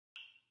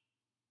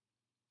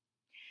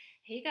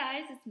Hey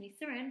guys, it's me,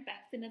 Seren,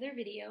 back with another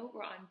video.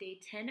 We're on day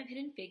 10 of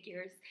Hidden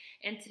Figures,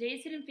 and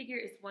today's Hidden Figure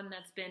is one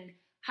that's been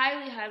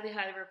highly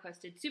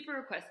requested, super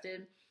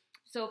requested.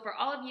 So for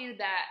all of you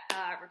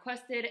that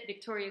requested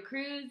Victoria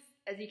Cruz,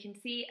 as you can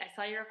see, I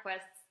saw your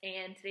requests,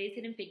 and today's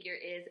Hidden Figure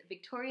is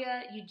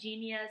Victoria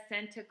Eugenia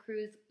Santa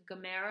Cruz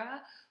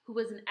Gamarra, who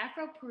was an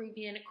Afro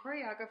Peruvian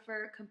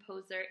choreographer,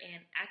 composer,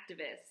 and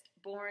activist.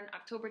 Born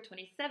October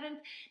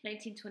 27th,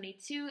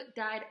 1922,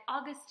 died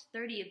August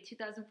 30th,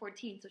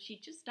 2014, so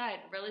she just died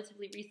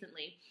relatively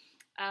recently.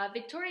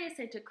 Victoria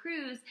Santa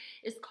Cruz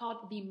is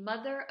called the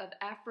mother of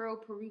Afro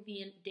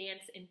Peruvian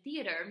dance and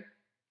theater.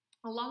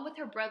 Along with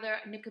her brother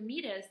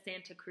Nicomedes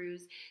Santa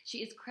Cruz,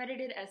 she is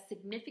credited as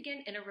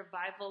significant in a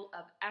revival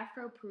of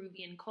Afro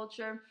Peruvian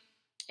culture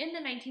in the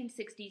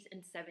 1960s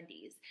and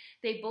 70s.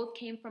 They both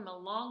came from a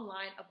long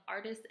line of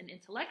artists and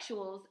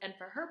intellectuals, and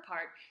for her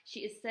part, she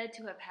is said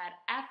to have had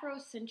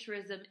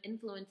Afrocentrism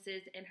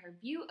influences in her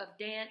view of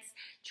dance,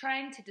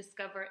 trying to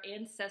discover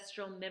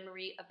ancestral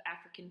memory of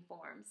African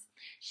forms.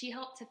 She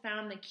helped to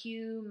found the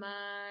Cumanana,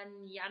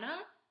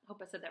 I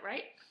hope I said that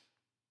right,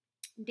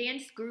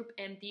 dance group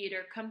and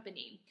theater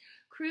company.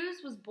 Cruz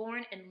was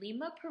born in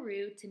Lima,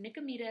 Peru, to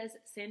Nicomedes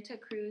Santa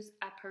Cruz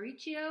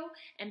Aparicio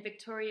and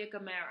Victoria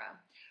Gamarra.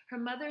 Her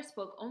mother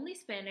spoke only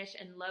Spanish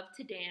and loved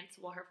to dance,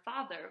 while her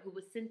father, who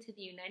was sent to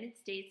the United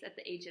States at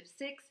the age of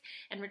 6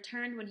 and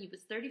returned when he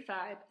was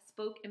 35,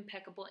 spoke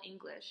impeccable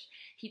English.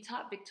 He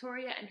taught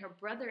Victoria and her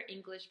brother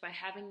English by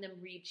having them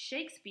read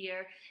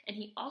Shakespeare, and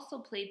he also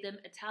played them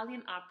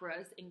Italian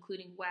operas,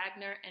 including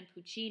Wagner and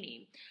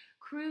Puccini.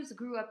 Cruz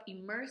grew up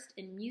immersed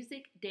in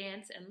music,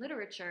 dance, and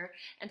literature,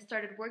 and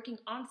started working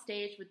on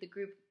stage with the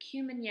group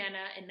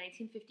Cumanana in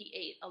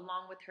 1958,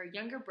 along with her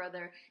younger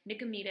brother,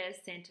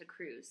 Nicomedes Santa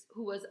Cruz,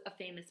 who was a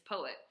famous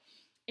poet.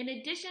 In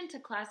addition to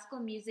classical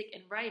music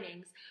and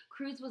writings,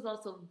 Cruz was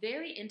also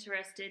very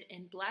interested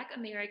in Black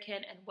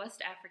American and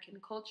West African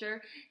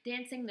culture,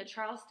 dancing the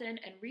Charleston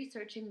and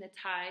researching the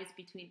ties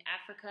between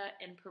Africa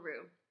and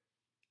Peru.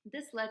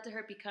 This led to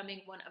her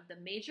becoming one of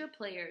the major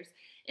players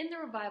in the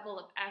revival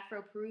of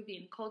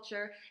Afro-Peruvian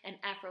culture and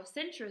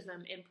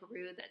Afrocentrism in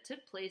Peru that took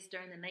place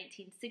during the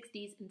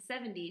 1960s and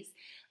 70s.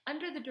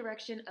 Under the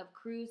direction of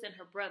Cruz and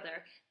her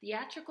brother,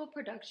 theatrical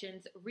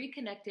productions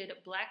reconnected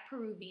Black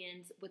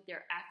Peruvians with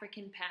their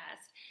African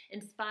past,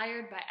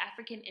 inspired by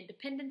African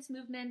independence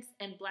movements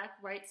and Black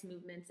rights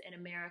movements in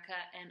America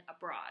and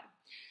abroad.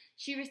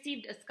 She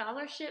received a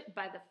scholarship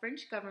by the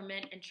French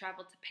government and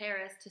traveled to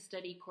Paris to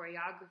study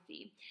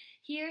choreography.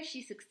 Here,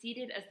 she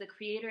succeeded as the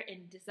creator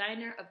and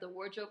designer of the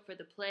wardrobe for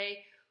the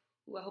play,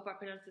 I hope I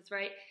pronounced this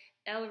right,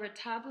 El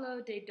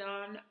Retablo de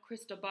Don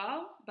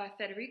Cristobal by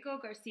Federico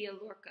Garcia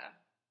Lorca.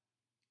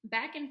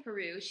 Back in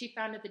Peru, she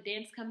founded the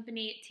dance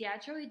company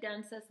Teatro y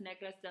Danzas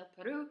Negras del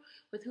Peru,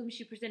 with whom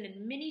she presented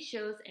many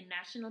shows in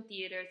national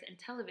theaters and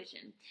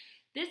television.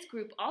 This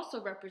group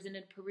also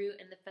represented Peru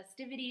in the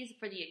festivities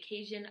for the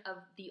occasion of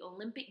the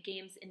Olympic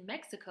Games in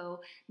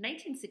Mexico,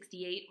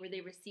 1968, where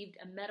they received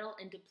a medal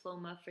and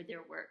diploma for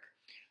their work.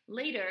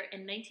 Later,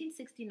 in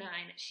 1969,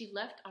 she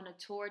left on a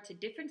tour to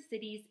different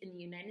cities in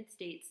the United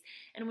States,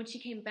 and when she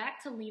came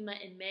back to Lima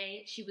in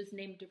May, she was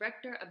named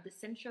director of the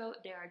Centro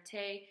de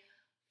Arte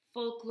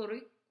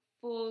Folclorico,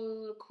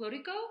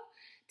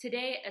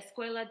 today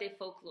Escuela de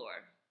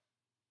Folklore.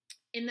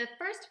 In the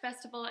first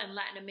festival and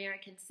Latin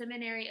American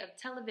Seminary of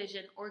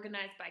Television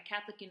organized by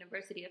Catholic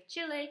University of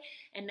Chile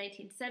in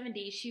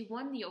 1970, she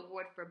won the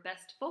award for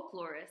Best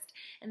Folklorist,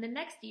 and the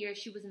next year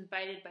she was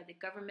invited by the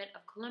government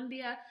of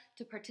Colombia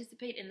to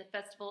participate in the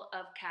Festival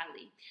of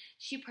Cali.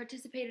 She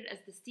participated as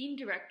the scene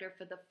director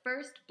for the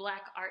first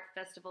Black Art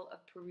Festival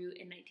of Peru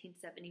in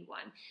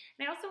 1971.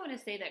 And I also want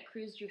to say that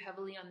Cruz drew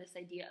heavily on this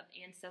idea of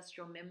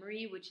ancestral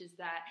memory, which is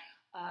that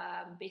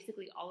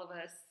basically all of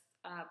us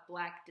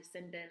Black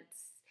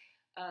descendants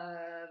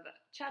of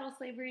chattel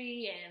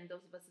slavery, and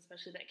those of us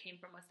especially that came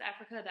from West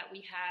Africa, that we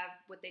have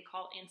what they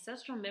call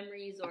ancestral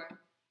memories, or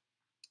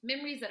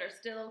memories that are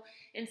still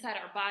inside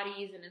our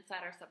bodies and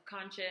inside our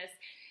subconscious.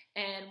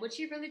 And what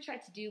she really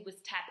tried to do was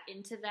tap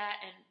into that,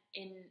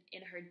 and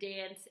in her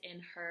dance,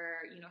 in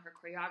her her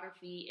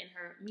choreography, in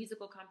her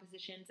musical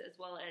compositions, as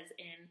well as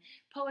in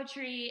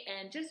poetry,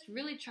 and just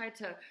really try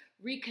to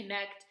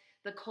reconnect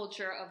the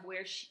culture of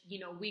where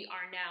we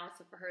are now.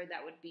 So for her,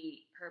 that would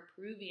be her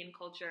Peruvian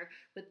culture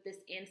with this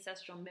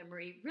ancestral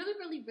memory.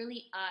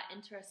 Really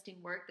interesting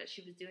work that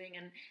she was doing.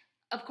 And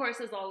of course,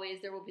 as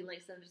always, there will be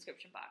links in the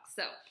description box.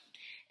 So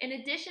in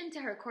addition to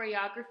her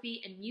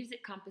choreography and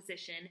music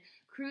composition,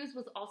 Cruz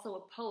was also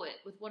a poet,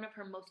 with one of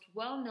her most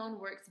well-known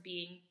works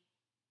being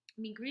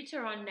Mi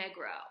Gritaron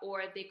Negra,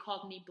 or They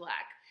Called Me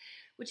Black,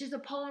 which is a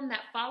poem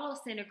that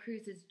follows Santa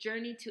Cruz's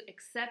journey to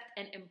accept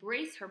and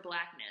embrace her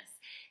Blackness.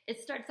 It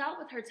starts out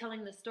with her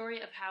telling the story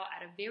of how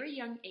at a very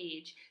young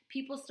age,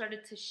 people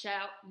started to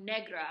shout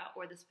negra,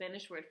 or the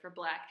Spanish word for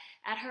black,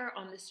 at her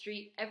on the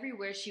street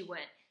everywhere she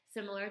went,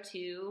 similar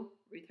to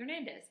Ruth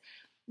Hernandez.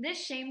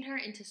 This shamed her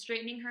into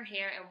straightening her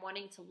hair and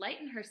wanting to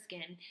lighten her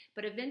skin,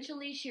 but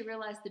eventually she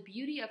realized the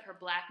beauty of her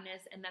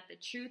blackness and that the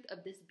truth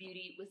of this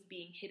beauty was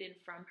being hidden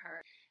from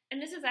her.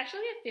 And this is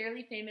actually a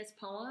fairly famous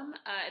poem.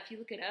 If you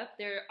look it up,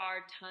 there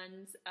are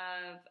tons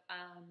of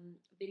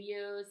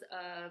videos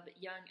of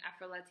young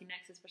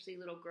Afro-Latinx, especially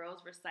little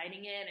girls,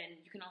 reciting it, and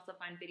you can also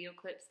find video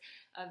clips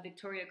of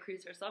Victoria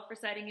Cruz herself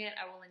reciting it.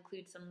 I will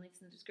include some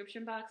links in the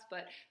description box,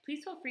 but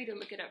please feel free to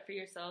look it up for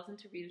yourselves and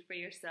to read it for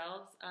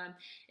yourselves.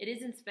 It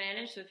is in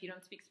Spanish, so if you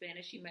don't speak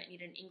Spanish, you might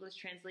need an English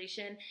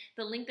translation.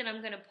 The link that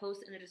I'm going to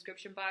post in the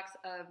description box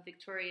of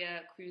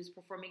Victoria Cruz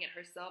performing it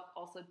herself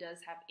also does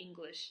have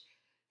English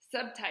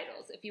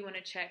subtitles if you want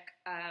to check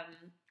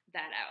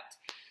that out.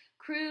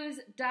 Cruz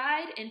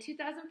died in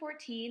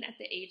 2014 at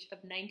the age of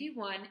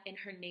 91 in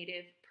her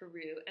native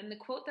Peru. And the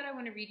quote that I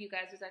want to read you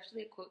guys was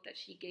actually a quote that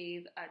she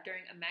gave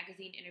during a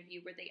magazine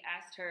interview where they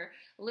asked her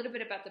a little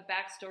bit about the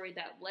backstory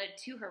that led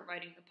to her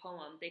writing the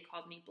poem, They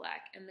Called Me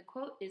Black. And the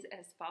quote is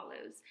as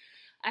follows: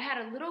 "I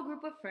had a little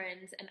group of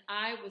friends and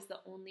I was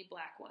the only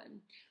black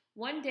one.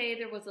 One day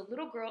there was a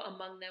little girl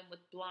among them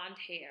with blonde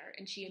hair,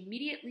 and she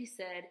immediately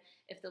said,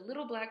 'If the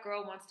little black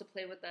girl wants to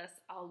play with us,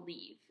 I'll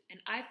leave.'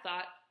 And I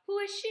thought, who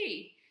is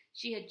she?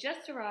 She had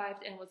just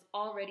arrived and was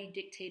already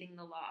dictating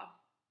the law.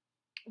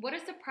 What a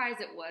surprise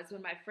it was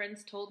when my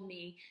friends told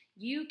me,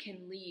 'You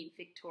can leave,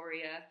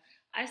 Victoria.'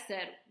 I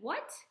said,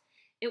 'What?'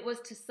 It was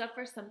to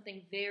suffer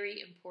something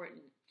very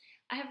important.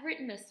 I have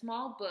written a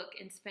small book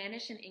in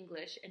Spanish and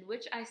English in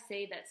which I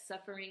say that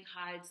suffering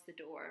hides the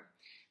door.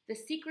 The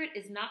secret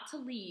is not to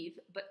leave,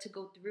 but to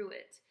go through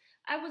it.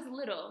 I was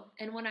little,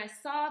 and when I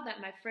saw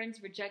that my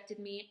friends rejected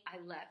me, I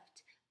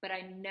left. But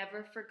I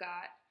never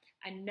forgot.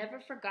 I never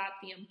forgot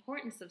the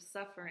importance of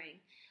suffering.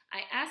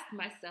 I asked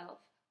myself,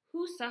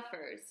 who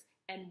suffers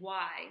and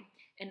why?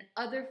 And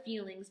other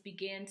feelings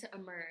began to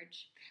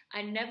emerge.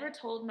 I never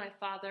told my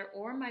father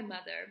or my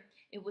mother.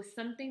 It was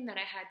something that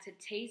I had to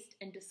taste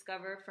and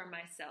discover for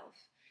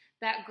myself.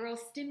 That girl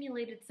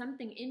stimulated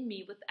something in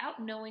me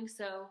without knowing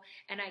so,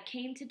 and I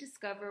came to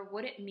discover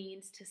what it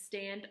means to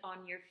stand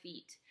on your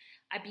feet.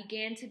 I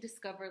began to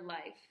discover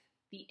life.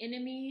 The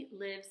enemy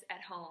lives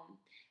at home,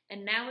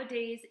 and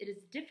nowadays it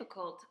is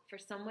difficult for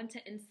someone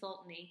to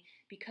insult me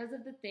because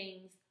of the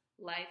things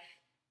life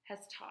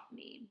has taught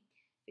me."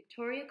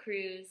 Victoria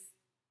Cruz,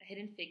 A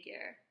Hidden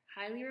Figure.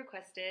 Highly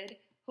requested.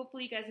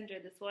 Hopefully you guys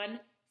enjoyed this one.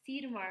 See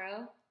you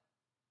tomorrow.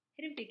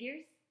 Hidden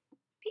Figures.